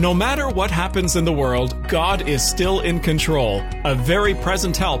No matter what happens in the world, God is still in control, a very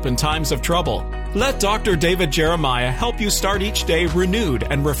present help in times of trouble. Let Dr. David Jeremiah help you start each day renewed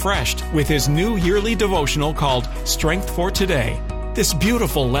and refreshed with his new yearly devotional called Strength for Today. This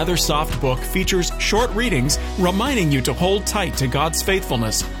beautiful leather-soft book features short readings reminding you to hold tight to God's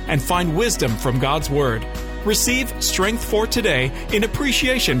faithfulness and find wisdom from God's Word. Receive Strength for Today in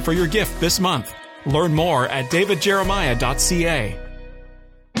appreciation for your gift this month. Learn more at davidjeremiah.ca.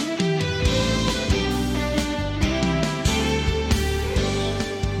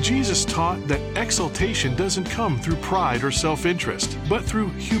 Jesus taught that exaltation doesn't come through pride or self-interest, but through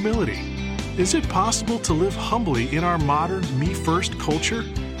humility. Is it possible to live humbly in our modern me-first culture?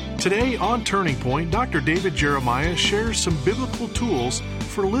 Today on Turning Point, Dr. David Jeremiah shares some biblical tools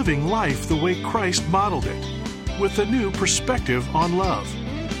for living life the way Christ modeled it, with a new perspective on love.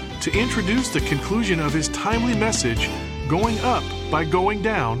 To introduce the conclusion of his timely message, Going Up by Going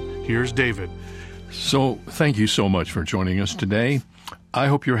Down, here's David. So, thank you so much for joining us today. I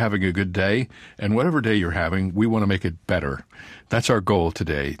hope you're having a good day, and whatever day you're having, we want to make it better. That's our goal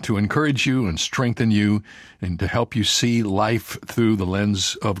today, to encourage you and strengthen you and to help you see life through the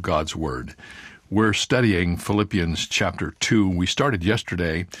lens of God's Word. We're studying Philippians chapter 2. We started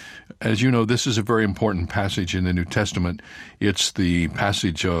yesterday. As you know, this is a very important passage in the New Testament. It's the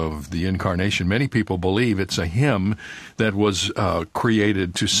passage of the Incarnation. Many people believe it's a hymn that was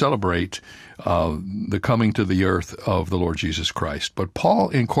created to celebrate the coming to the earth of the Lord Jesus Christ. But Paul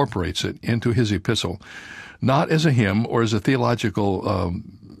incorporates it into his epistle, not as a hymn or as a theological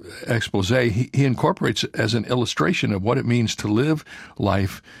expose. He incorporates it as an illustration of what it means to live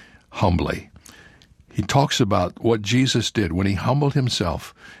life humbly. He talks about what Jesus did when he humbled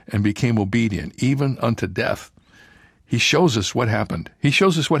himself and became obedient, even unto death. He shows us what happened. He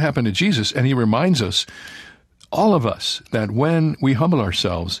shows us what happened to Jesus, and he reminds us, all of us, that when we humble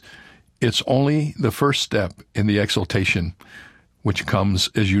ourselves, it's only the first step in the exaltation, which comes,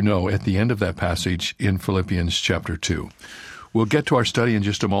 as you know, at the end of that passage in Philippians chapter 2. We'll get to our study in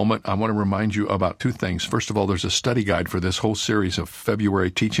just a moment. I want to remind you about two things. First of all, there's a study guide for this whole series of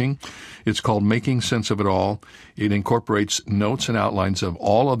February teaching. It's called Making Sense of It All. It incorporates notes and outlines of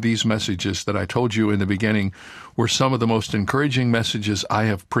all of these messages that I told you in the beginning were some of the most encouraging messages I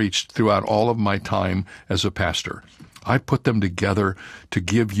have preached throughout all of my time as a pastor. I put them together to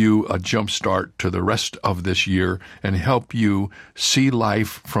give you a jump start to the rest of this year and help you see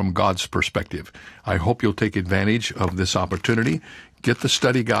life from God's perspective. I hope you'll take advantage of this opportunity. Get the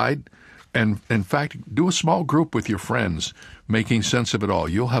study guide and, in fact, do a small group with your friends, making sense of it all.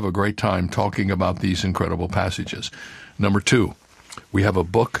 You'll have a great time talking about these incredible passages. Number 2, we have a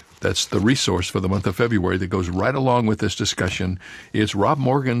book that's the resource for the month of February that goes right along with this discussion. It's Rob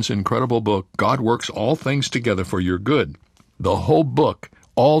Morgan's incredible book, God Works All Things Together for Your Good. The whole book,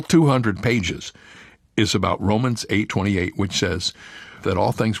 all 200 pages, is about Romans 8:28, which says that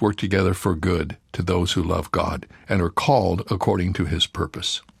all things work together for good to those who love God and are called according to his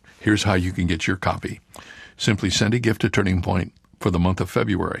purpose. Here's how you can get your copy. Simply send a gift to Turning Point for the month of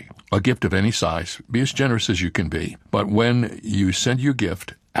February. A gift of any size. Be as generous as you can be. But when you send your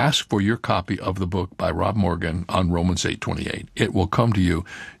gift, ask for your copy of the book by Rob Morgan on Romans 8:28. It will come to you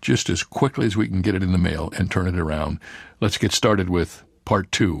just as quickly as we can get it in the mail and turn it around. Let's get started with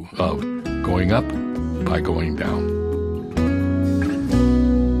part 2 of Going Up by Going Down.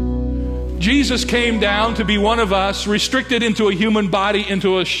 Jesus came down to be one of us, restricted into a human body,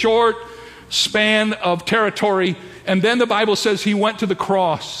 into a short span of territory. And then the Bible says he went to the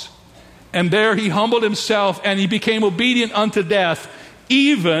cross. And there he humbled himself and he became obedient unto death,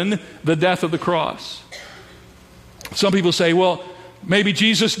 even the death of the cross. Some people say, well, maybe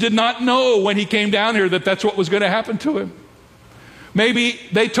Jesus did not know when he came down here that that's what was going to happen to him. Maybe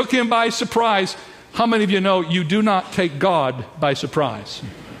they took him by surprise. How many of you know you do not take God by surprise?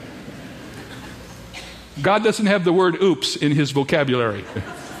 God doesn't have the word oops in his vocabulary.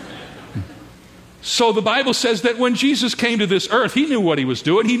 So the Bible says that when Jesus came to this earth, he knew what he was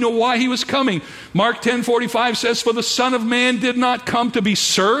doing. He knew why he was coming. Mark 10:45 says, for the Son of Man did not come to be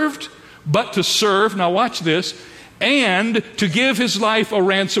served, but to serve. Now watch this. And to give his life a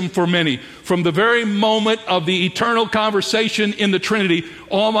ransom for many. From the very moment of the eternal conversation in the Trinity,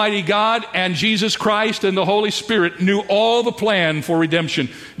 Almighty God and Jesus Christ and the Holy Spirit knew all the plan for redemption.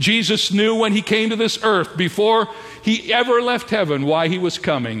 Jesus knew when he came to this earth, before he ever left heaven, why he was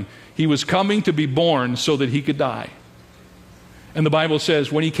coming. He was coming to be born so that he could die. And the Bible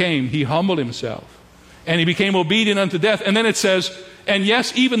says when he came, he humbled himself. And he became obedient unto death. And then it says, and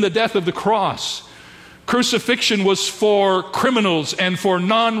yes, even the death of the cross. Crucifixion was for criminals and for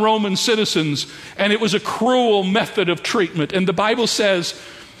non-Roman citizens, and it was a cruel method of treatment. And the Bible says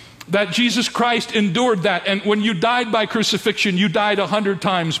that Jesus Christ endured that. And when you died by crucifixion, you died 100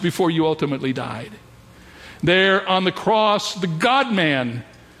 times before you ultimately died. There on the cross, the God-man,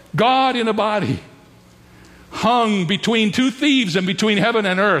 God in a body, hung between two thieves and between heaven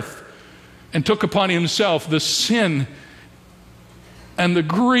and earth, and took upon himself the sin and the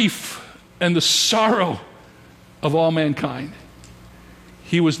grief and the sorrow of all mankind.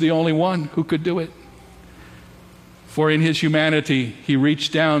 He was the only one who could do it. For in his humanity, he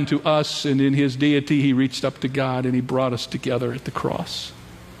reached down to us, and in his deity, he reached up to God, and he brought us together at the cross.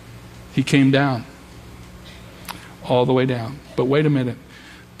 He came down, all the way down. But wait a minute,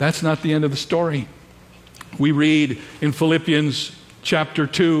 that's not the end of the story. We read in Philippians chapter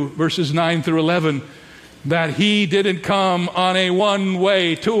 2, verses 9 through 11, that he didn't come on a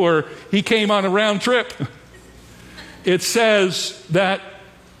one-way tour. He came on a round trip. It says that,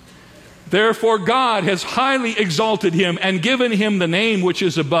 therefore God has highly exalted him and given him the name which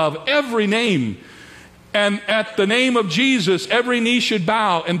is above every name. And at the name of Jesus, every knee should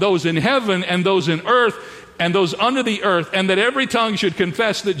bow, and those in heaven and those in earth and those under the earth, and that every tongue should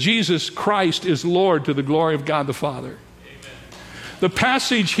confess that Jesus Christ is Lord, to the glory of God the Father. Amen. The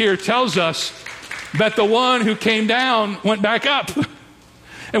passage here tells us that the one who came down went back up.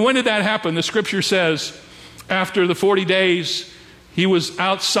 And when did that happen? The scripture says, after the 40 days, he was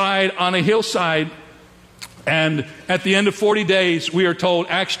outside on a hillside. And at the end of 40 days, we are told,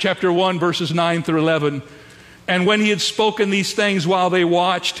 Acts chapter 1, verses 9 through 11, and when he had spoken these things while they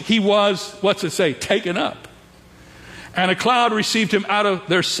watched, he was, what's it say, taken up. And a cloud received him out of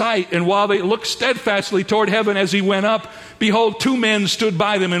their sight. And while they looked steadfastly toward heaven as he went up, behold, two men stood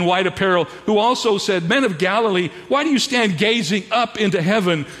by them in white apparel, who also said, Men of Galilee, why do you stand gazing up into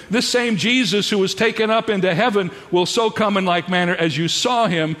heaven? This same Jesus who was taken up into heaven will so come in like manner as you saw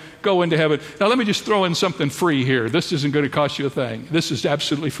him go into heaven. Now let me just throw in something free here. This isn't going to cost you a thing. This is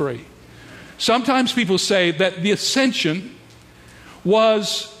absolutely free. Sometimes people say that the ascension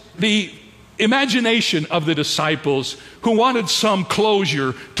was the imagination of the disciples who wanted some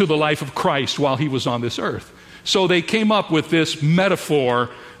closure to the life of Christ while he was on this earth. So they came up with this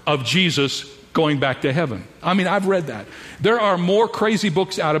metaphor of Jesus going back to heaven. I mean, I've read that. There are more crazy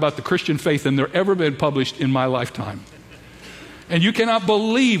books out about the Christian faith than there ever been published in my lifetime. And you cannot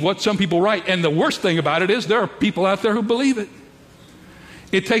believe what some people write. And the worst thing about it is there are people out there who believe it.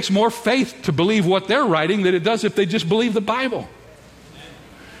 It takes more faith to believe what they're writing than it does if they just believe the Bible.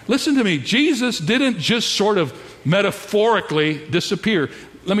 Listen to me. Jesus didn't just sort of metaphorically disappear.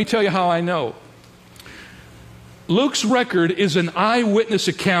 Let me tell you how I know. Luke's record is an eyewitness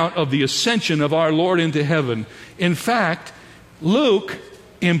account of the ascension of our Lord into heaven. In fact, Luke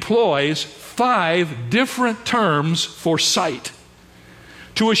employs 5 different terms for sight.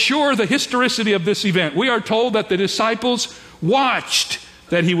 To assure the historicity of this event, we are told that the disciples watched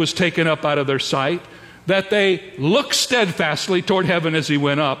that he was taken up out of their sight, that they looked steadfastly toward heaven as he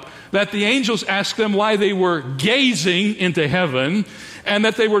went up, that the angels asked them why they were gazing into heaven, and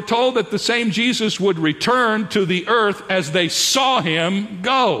that they were told that the same Jesus would return to the earth as they saw him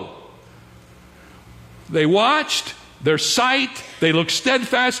go. They watched, their sight, they looked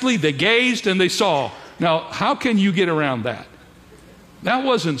steadfastly, they gazed, and they saw. Now, how can you get around that? That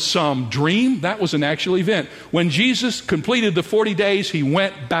wasn't some dream. That was an actual event. When Jesus completed the 40 days, he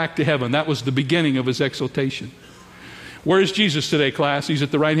went back to heaven. That was the beginning of his exaltation. Where is Jesus today, class? He's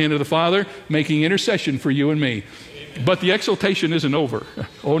at the right hand of the Father, making intercession for you and me. But the exaltation isn't over.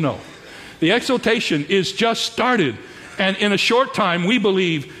 Oh, no. The exaltation is just started. And in a short time, we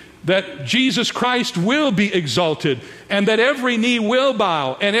believe that Jesus Christ will be exalted, and that every knee will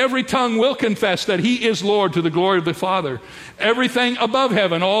bow, and every tongue will confess that he is Lord, to the glory of the Father. Everything above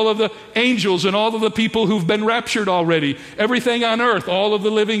heaven, all of the angels and all of the people who've been raptured already, everything on earth, all of the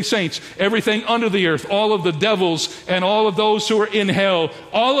living saints, everything under the earth, all of the devils and all of those who are in hell,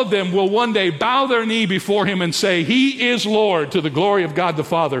 all of them will one day bow their knee before him and say, he is Lord, to the glory of God the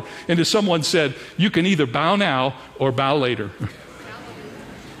Father. And as someone said, you can either bow now or bow later.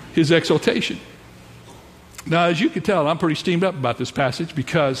 His exaltation. Now, as you can tell, I'm pretty steamed up about this passage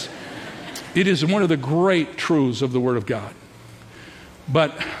because it is one of the great truths of the Word of God.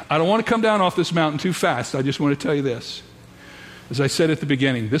 But I don't want to come down off this mountain too fast. I just want to tell you this. As I said at the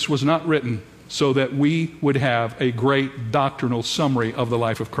beginning, this was not written so that we would have a great doctrinal summary of the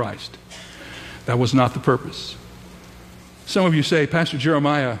life of Christ. That was not the purpose. Some of you say, Pastor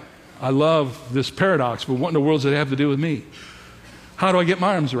Jeremiah, I love this paradox, but what in the world does it have to do with me? How do I get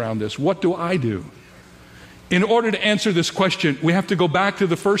my arms around this? What do I do? In order to answer this question, we have to go back to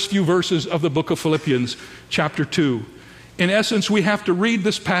the first few verses of the book of Philippians, chapter 2. In essence, we have to read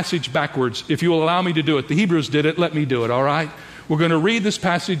this passage backwards, if you will allow me to do it. The Hebrews did it, let me do it, all right? we're going to read this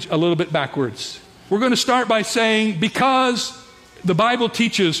passage a little bit backwards. We're going to start by saying, because the Bible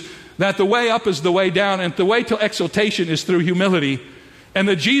teaches that the way up is the way down, and the way to exaltation is through humility, and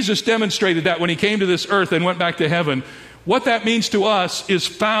that Jesus demonstrated that when he came to this earth and went back to heaven, what that means to us is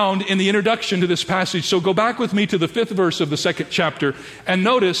found in the introduction to this passage. So go back with me to the 5th verse of the 2nd chapter, and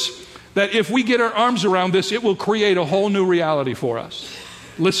notice that if we get our arms around this, it will create a whole new reality for us.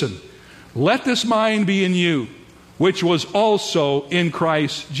 Listen, let this mind be in you, which was also in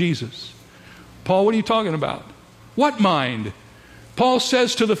Christ Jesus. Paul, what are you talking about? What mind? Paul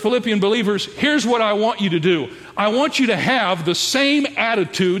says to the Philippian believers, here's what I want you to do. I want you to have the same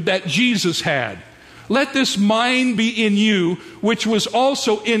attitude that Jesus had. Let this mind be in you, which was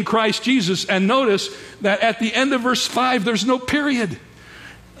also in Christ Jesus. And notice that at the end of verse 5, there's no period.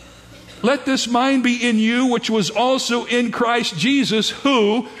 Let this mind be in you, which was also in Christ Jesus,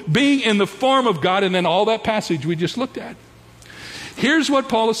 who, being in the form of God, and then all that passage we just looked at. Here's what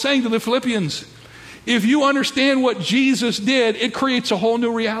Paul is saying to the Philippians. If you understand what Jesus did, it creates a whole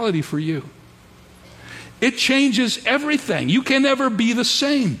new reality for you. It changes everything. You can never be the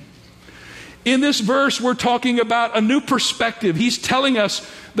same. In this verse, we're talking about a new perspective. He's telling us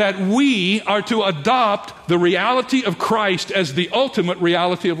that we are to adopt the reality of Christ as the ultimate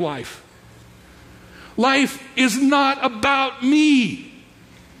reality of life. Life is not about me.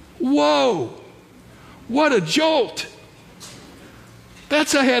 Whoa, what a jolt.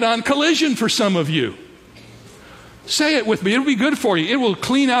 That's a head-on collision for some of you. Say it with me. It'll be good for you. It will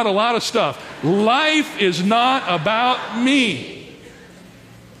clean out a lot of stuff. Life is not about me.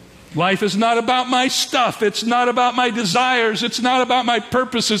 Life is not about my stuff. It's not about my desires. It's not about my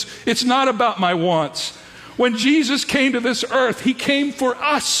purposes. It's not about my wants. When Jesus came to this earth, he came for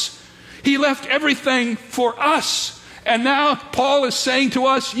us. He left everything for us. And now Paul is saying to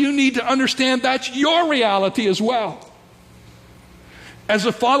us, you need to understand that's your reality as well. As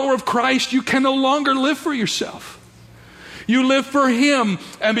a follower of Christ, you can no longer live for yourself. You live for him,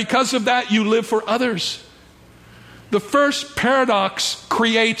 and because of that, you live for others. The first paradox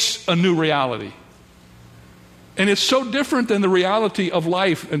creates a new reality. And it's so different than the reality of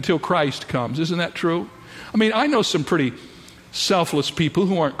life until Christ comes. Isn't that true? I mean, I know some pretty selfless people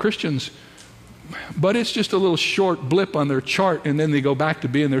who aren't Christians, but it's just a little short blip on their chart, and then they go back to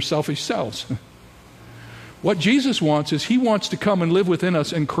being their selfish selves. What Jesus wants is he wants to come and live within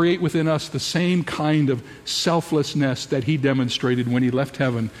us and create within us the same kind of selflessness that he demonstrated when he left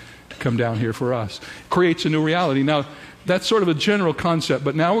heaven to come down here for us. Creates a new reality. Now, that's sort of a general concept,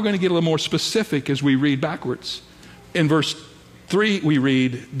 but now we're going to get a little more specific as we read backwards. In verse 3 we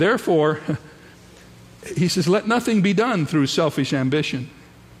read, therefore, he says, let nothing be done through selfish ambition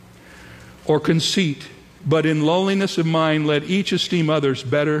or conceit, but in lowliness of mind let each esteem others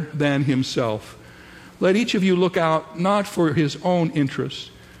better than himself. Let each of you look out not for his own interests,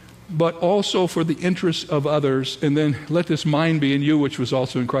 but also for the interests of others. And then let this mind be in you, which was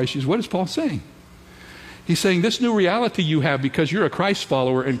also in Christ Jesus. What is Paul saying? He's saying this new reality you have because you're a Christ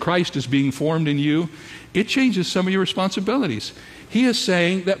follower and Christ is being formed in you, it changes some of your responsibilities. He is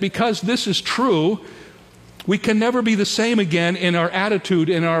saying that because this is true, we can never be the same again in our attitude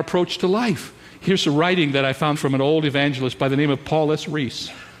and our approach to life. Here's a writing that I found from an old evangelist by the name of Paul S.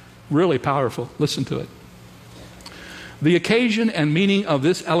 Reese. Really powerful. Listen to it. The occasion and meaning of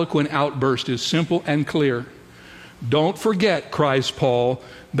this eloquent outburst is simple and clear. Don't forget, cries Paul,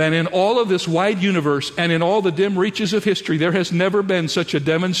 that in all of this wide universe and in all the dim reaches of history, there has never been such a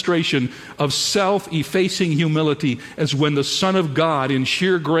demonstration of self-effacing humility as when the Son of God in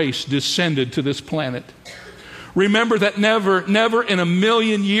sheer grace descended to this planet. Remember that never in a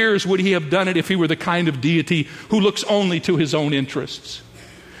million years would he have done it if he were the kind of deity who looks only to his own interests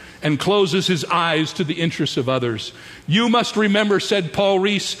and closes his eyes to the interests of others. You must remember, said Paul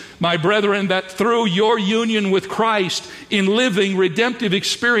Reese, my brethren, that through your union with Christ in living redemptive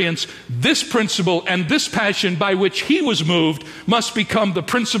experience, this principle and this passion by which he was moved must become the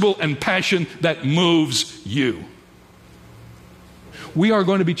principle and passion that moves you. We are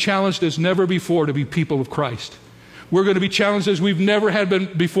going to be challenged as never before to be people of Christ. We're going to be challenged as we've never had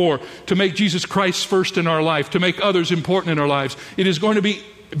been before to make Jesus Christ first in our life, to make others important in our lives. It is going to be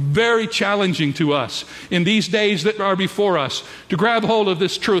very challenging to us in these days that are before us to grab hold of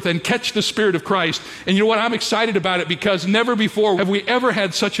this truth and catch the Spirit of Christ. And you know what? I'm excited about it because never before have we ever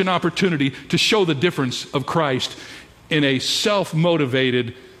had such an opportunity to show the difference of Christ in a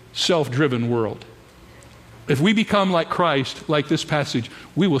self-motivated, self-driven world. If we become like Christ, like this passage,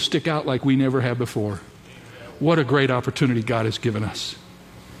 we will stick out like we never have before. What a great opportunity God has given us.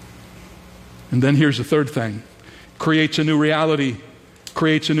 And then here's the third thing. Creates a new reality.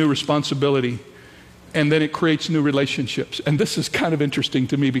 Creates a new responsibility. and then it creates new relationships. And this is kind of interesting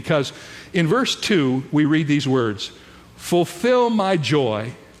to me because in verse 2, we read these words, fulfill my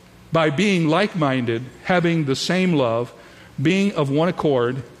joy by being like-minded, having the same love, being of one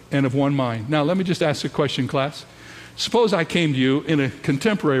accord and of one mind. Now, let me just ask a question, class. Suppose I came to you in a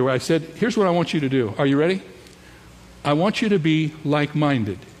contemporary way. I said, here's what I want you to do. Are you ready? I want you to be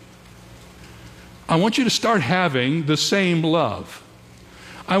like-minded. I want you to start having the same love.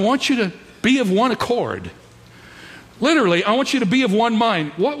 I want you to be of one accord. Literally, I want you to be of one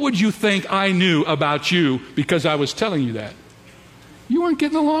mind. What would you think I knew about you because I was telling you that? You weren't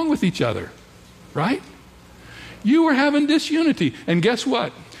getting along with each other, right? You were having disunity. And guess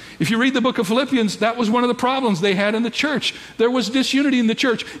what? If you read the book of Philippians, that was one of the problems they had in the church. There was disunity in the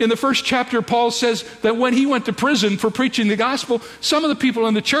church. In the first chapter, Paul says that when he went to prison for preaching the gospel, some of the people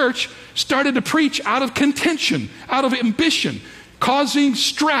in the church started to preach out of contention, out of ambition, causing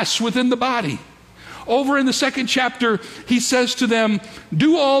stress within the body. Over in the second chapter, he says to them,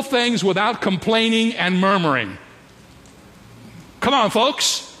 do all things without complaining and murmuring. Come on,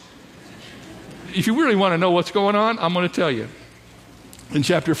 folks. If you really want to know what's going on, I'm going to tell you. In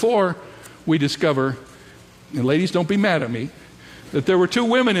chapter 4, we discover, and ladies, don't be mad at me, that there were 2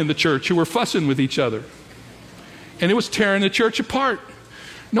 women in the church who were fussing with each other. And it was tearing the church apart.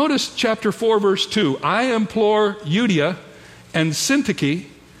 Notice chapter 4, verse 2. I implore Euodia and Syntyche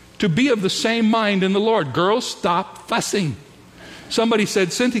to be of the same mind in the Lord. Girls, stop fussing. Somebody said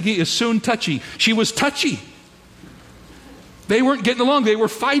Syntyche is soon touchy. She was touchy. They weren't getting along. They were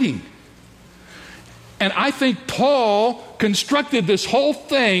fighting. And I think Paul constructed this whole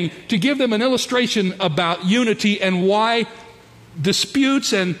thing to give them an illustration about unity and why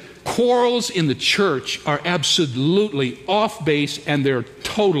disputes and quarrels in the church are absolutely off base and they're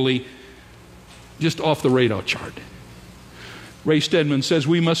totally just off the radar chart. Ray Stedman says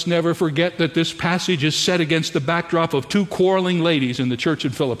we must never forget that this passage is set against the backdrop of 2 quarreling ladies in the church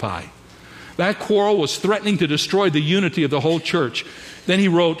in Philippi. That quarrel was threatening to destroy the unity of the whole church. Then he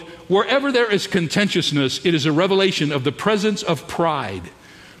wrote, wherever there is contentiousness, it is a revelation of the presence of pride.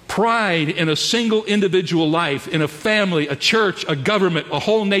 Pride in a single individual life, in a family, a church, a government, a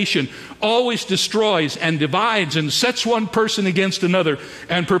whole nation, always destroys and divides and sets one person against another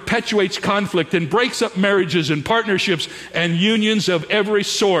and perpetuates conflict and breaks up marriages and partnerships and unions of every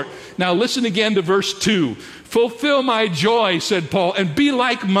sort. Now listen again to verse 2. Fulfill my joy, said Paul, and be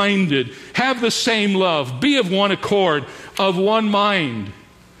like-minded. Have the same love. Be of one accord, of one mind.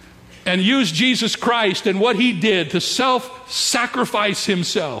 And use Jesus Christ and what he did to self-sacrifice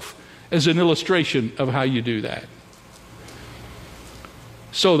himself as an illustration of how you do that.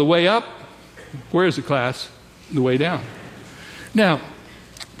 So the way up, where is the class? The way down. Now,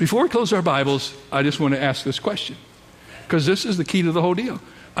 before we close our Bibles, I just want to ask this question, because this is the key to the whole deal.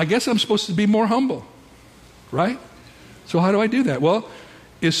 I guess I'm supposed to be more humble, right? So how do I do that? Well,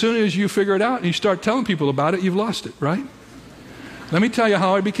 as soon as you figure it out and you start telling people about it, you've lost it, right? Let me tell you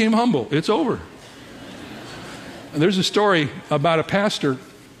how I became humble. It's over. And there's a story about a pastor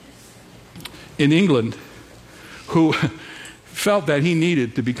in England who felt that he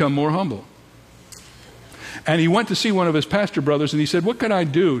needed to become more humble. And he went to see one of his pastor brothers and he said, what can I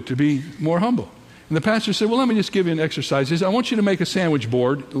do to be more humble? And the pastor said, well, let me just give you an exercise. He said, I want you to make a sandwich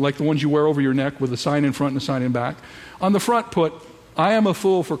board, like the ones you wear over your neck with a sign in front and a sign in back. On the front put, I am a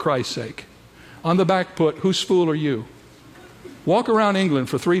fool for Christ's sake. On the back put, whose fool are you? Walk around England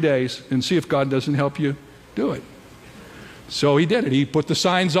for 3 days and see if God doesn't help you do it. So he did it. He put the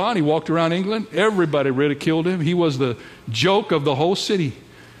signs on. He walked around England. Everybody ridiculed him. He was the joke of the whole city.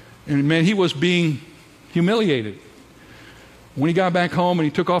 And man, he was being humiliated. When he got back home and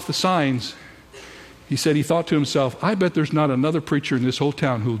he took off the signs, he said he thought to himself, I bet there's not another preacher in this whole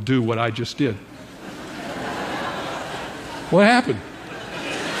town who'll do what I just did. What happened?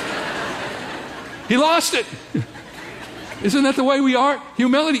 He lost it. Isn't that the way we are?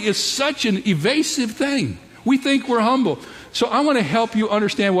 Humility is such an evasive thing. We think we're humble. So I want to help you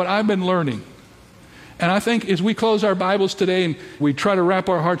understand what I've been learning. And I think as we close our Bibles today and we try to wrap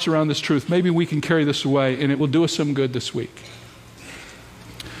our hearts around this truth, maybe we can carry this away and it will do us some good this week.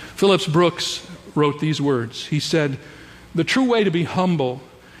 Phillips Brooks wrote these words. He said, the true way to be humble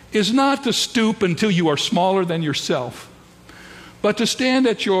is not to stoop until you are smaller than yourself, but to stand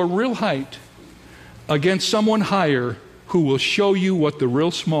at your real height against someone higher who will show you what the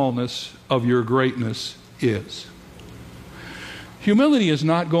real smallness of your greatness is. Humility is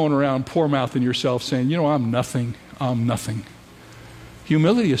not going around poor-mouthing yourself saying, you know, I'm nothing.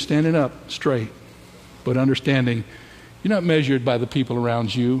 Humility is standing up straight, but understanding you're not measured by the people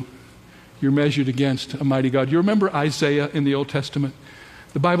around you. You're measured against a mighty God. You remember Isaiah in the Old Testament?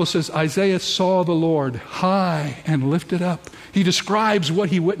 The Bible says Isaiah saw the Lord high and lifted up. He describes what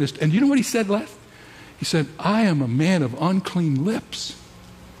he witnessed. And you know what he said last? He said, I am a man of unclean lips.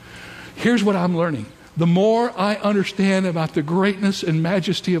 Here's what I'm learning. The more I understand about the greatness and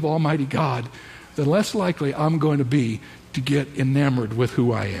majesty of Almighty God, the less likely I'm going to be to get enamored with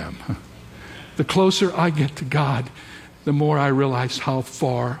who I am. The closer I get to God, the more I realize how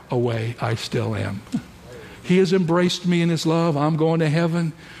far away I still am. He has embraced me in his love. I'm going to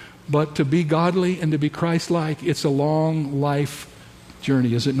heaven. But to be godly and to be Christ-like, it's a long life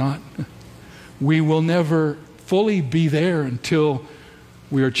journey, is it not? We will never fully be there until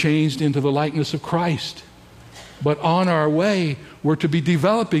we are changed into the likeness of Christ. But on our way, we're to be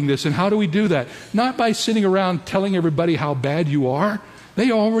developing this. And how do we do that? Not by sitting around telling everybody how bad you are.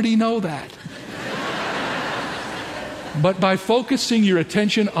 They already know that. But by focusing your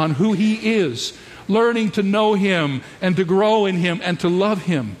attention on who he is, learning to know him and to grow in him and to love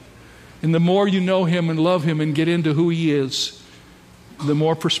him. And the more you know him and love him and get into who he is, the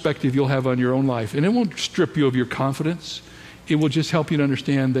more perspective you'll have on your own life. And it won't strip you of your confidence. It will just help you to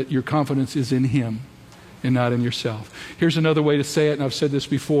understand that your confidence is in him and not in yourself. Here's another way to say it, and I've said this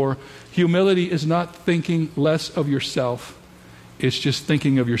before. Humility is not thinking less of yourself. It's just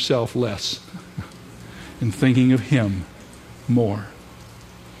thinking of yourself less and thinking of him more.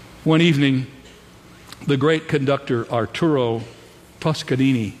 One evening, the great conductor Arturo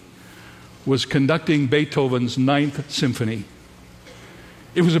Toscanini was conducting Beethoven's Ninth Symphony.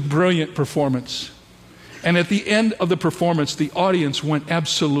 It was a brilliant performance. And at the end of the performance, the audience went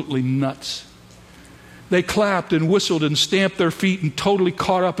absolutely nuts. They clapped and whistled and stamped their feet and totally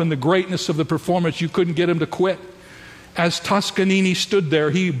caught up in the greatness of the performance. You couldn't get them to quit. As Toscanini stood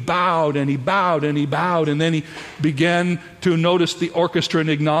there, he bowed and he bowed and he bowed, and then he began to notice the orchestra and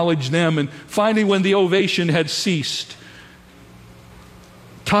acknowledge them. And finally, when the ovation had ceased,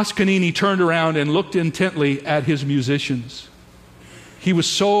 Toscanini turned around and looked intently at his musicians. He was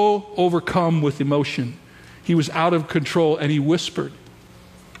so overcome with emotion. He was out of control, and he whispered.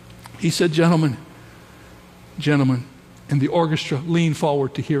 He said, gentlemen, and the orchestra leaned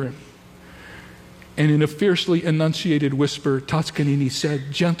forward to hear him. And in a fiercely enunciated whisper, Toscanini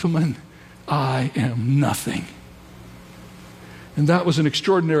said, gentlemen, I am nothing. And that was an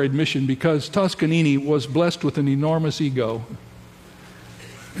extraordinary admission because Toscanini was blessed with an enormous ego.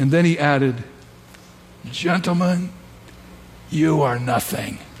 And then he added, gentlemen, you are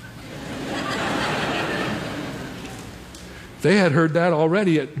nothing. They had heard that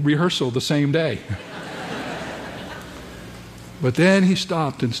already at rehearsal the same day. But then he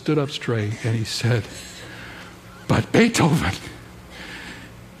stopped and stood up straight and he said, but Beethoven,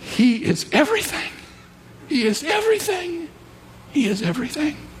 he is everything. He is everything. He is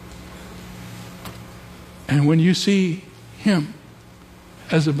everything. And when you see him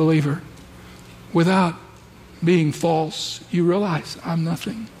as a believer, without being false, you realize I'm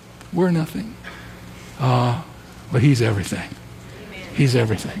nothing. We're nothing. But he's everything. He's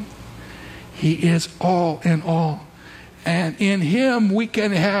everything. He is all in all. And in him we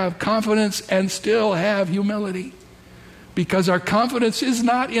can have confidence and still have humility. Because our confidence is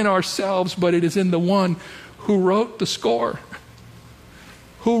not in ourselves, but it is in the one who wrote the score,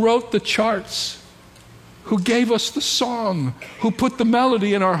 who wrote the charts, who gave us the song, who put the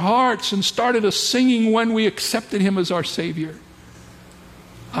melody in our hearts and started us singing when we accepted him as our Savior.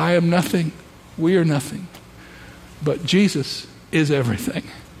 I am nothing. We are nothing. But Jesus is everything.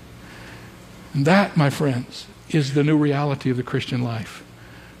 And that, my friends, is the new reality of the Christian life.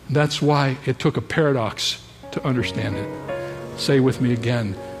 That's why it took a paradox to understand it. Say with me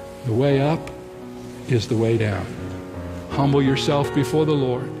again, the way up is the way down. Humble yourself before the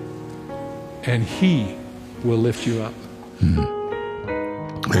Lord, and he will lift you up.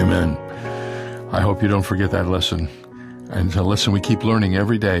 Amen. I hope you don't forget that lesson. And it's a lesson we keep learning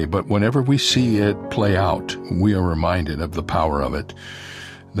every day, but whenever we see it play out, we are reminded of the power of it.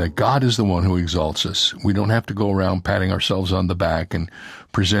 That God is the one who exalts us. We don't have to go around patting ourselves on the back and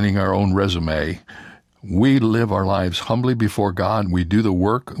presenting our own resume. We live our lives humbly before God. We do the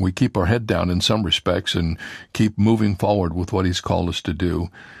work. We keep our head down in some respects and keep moving forward with what he's called us to do.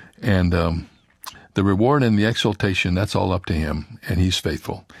 And the reward and the exaltation, that's all up to him, and he's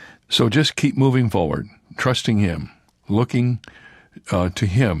faithful. So just keep moving forward, trusting him, looking to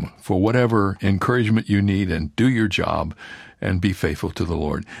him for whatever encouragement you need, and do your job and be faithful to the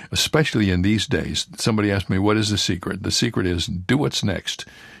Lord, especially in these days. Somebody asked me, what is the secret? The secret is do what's next.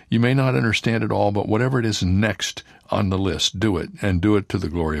 You may not understand it all, but whatever it is next on the list, do it, and do it to the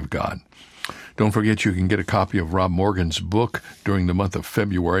glory of God. Don't forget you can get a copy of Rob Morgan's book during the month of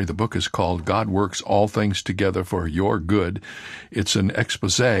February. The book is called God Works All Things Together for Your Good. It's an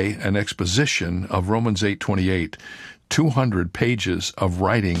exposition of Romans 8:28. 200 pages of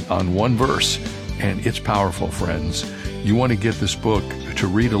writing on one verse, and it's powerful, friends. You want to get this book to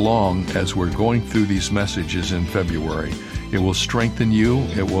read along as we're going through these messages in February. It will strengthen you,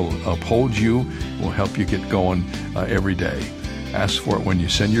 it will uphold you, it will help you get going every day. Ask for it when you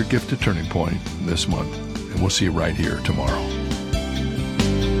send your gift to Turning Point this month, and we'll see you right here tomorrow.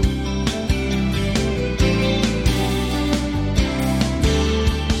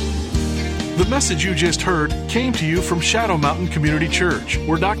 The message you just heard came to you from Shadow Mountain Community Church,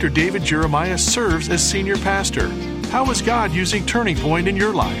 where Dr. David Jeremiah serves as senior pastor. How is God using Turning Point in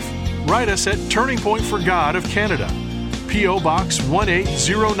your life? Write us at Turning Point for God of Canada, P.O. Box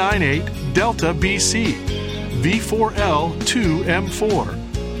 18098, Delta, BC, V4L2M4.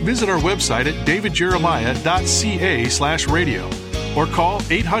 Visit our website at davidjeremiah.ca/radio or call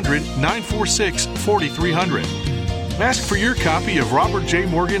 800-946-4300. Ask for your copy of Robert J.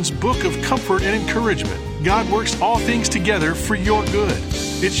 Morgan's Book of Comfort and Encouragement. God works all things together for your good.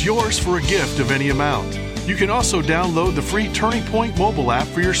 It's yours for a gift of any amount. You can also download the free Turning Point mobile app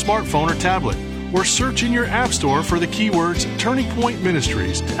for your smartphone or tablet, or search in your app store for the keywords Turning Point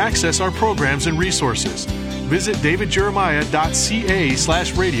Ministries to access our programs and resources. Visit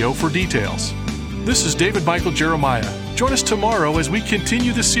davidjeremiah.ca/radio for details. This is David Michael Jeremiah. Join us tomorrow as we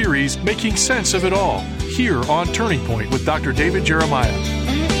continue the series Making Sense of It All, here on Turning Point with Dr. David Jeremiah.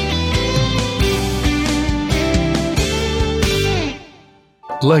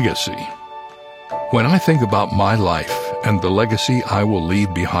 Legacy. When I think about my life and the legacy I will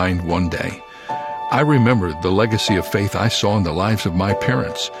leave behind one day, I remember the legacy of faith I saw in the lives of my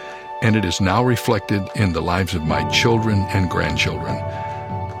parents, and it is now reflected in the lives of my children and grandchildren.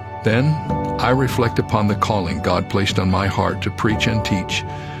 Then I reflect upon the calling God placed on my heart to preach and teach,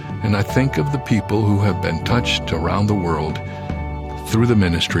 and I think of the people who have been touched around the world through the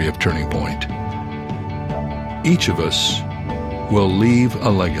ministry of Turning Point. Each of us will leave a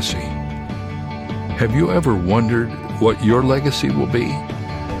legacy. Have you ever wondered what your legacy will be?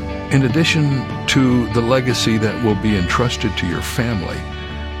 In addition to the legacy that will be entrusted to your family,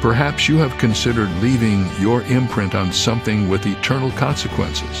 perhaps you have considered leaving your imprint on something with eternal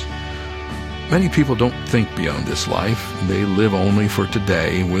consequences. Many people don't think beyond this life. They live only for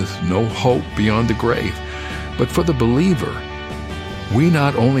today with no hope beyond the grave. But for the believer, we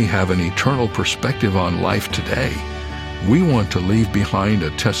not only have an eternal perspective on life today, we want to leave behind a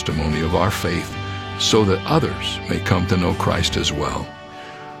testimony of our faith so that others may come to know Christ as well.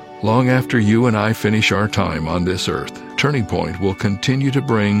 Long after you and I finish our time on this earth, Turning Point will continue to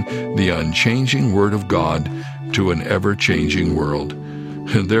bring the unchanging Word of God to an ever-changing world.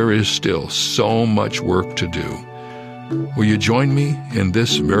 There is still so much work to do. Will you join me in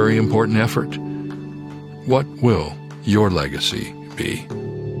this very important effort? What will your legacy be?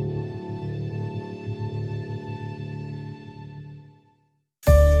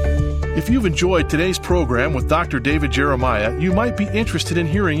 If you've enjoyed today's program with Dr. David Jeremiah, you might be interested in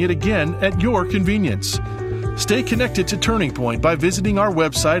hearing it again at your convenience. Stay connected to Turning Point by visiting our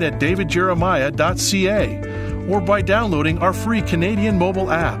website at davidjeremiah.ca or by downloading our free Canadian mobile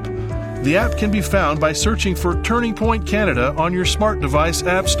app. The app can be found by searching for Turning Point Canada on your smart device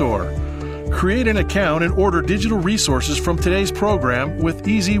app store. Create an account and order digital resources from today's program with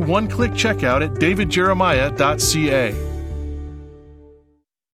easy one-click checkout at davidjeremiah.ca.